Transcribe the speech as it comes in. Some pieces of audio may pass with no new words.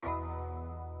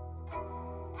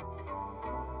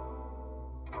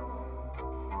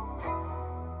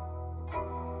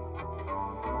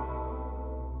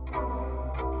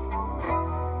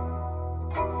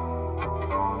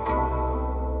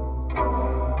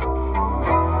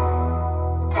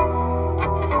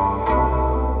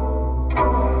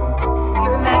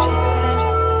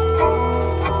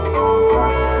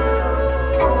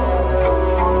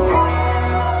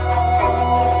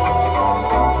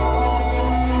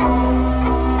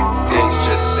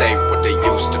they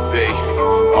used to be.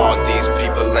 All these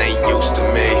people ain't used to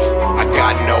me. I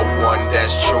got no one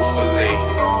that's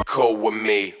truthfully cool with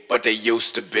me, but they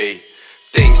used to be.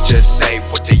 Things just ain't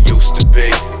what they used to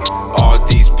be. All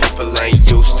these people ain't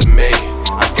used to me.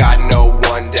 I got no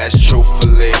one that's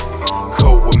truthfully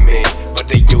cool with me, but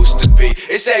they used to be.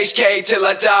 It's HK till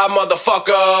I die,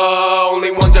 motherfucker.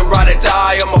 Only ones that ride or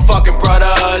die are my fucking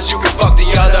brothers. You can fuck the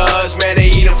others, man, they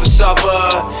eat them for supper.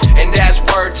 And that's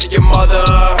word to your mother.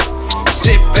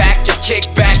 Sit back and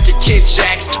kick back your kid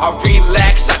jacks. I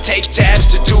relax, I take tabs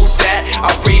to do that.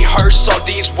 I rehearse all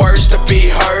these words to be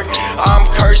heard. I'm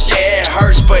cursed, yeah it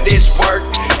hurts, but it's worth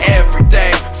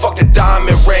everything. Fuck the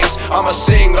diamond rings, I'ma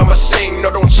sing, no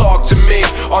don't talk to me.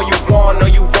 All you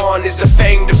want is the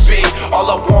fame to be. All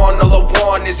I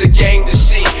want is the game to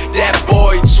see. That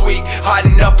boy TWEaK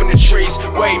hiding up in the trees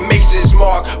where he makes his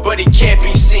mark, but he can't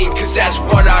be seen, cause that's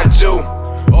what I do.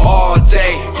 All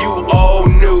day, you old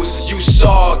news, you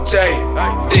saw day.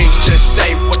 Things just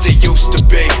say what they used to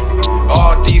be.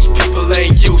 All these people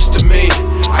ain't used to me.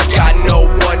 I got no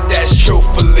one that's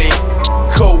truthfully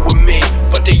cool with me,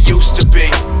 but they used to be.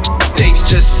 Things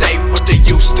just say what they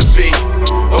used to be.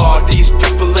 All these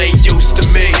people ain't used to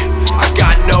me. I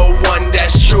got no one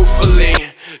that's truthfully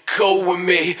cool with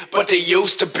me, but they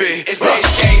used to be. It's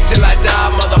HK till I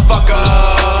die,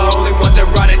 motherfucker. Only ones that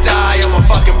ride or die are my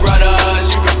fucking brother.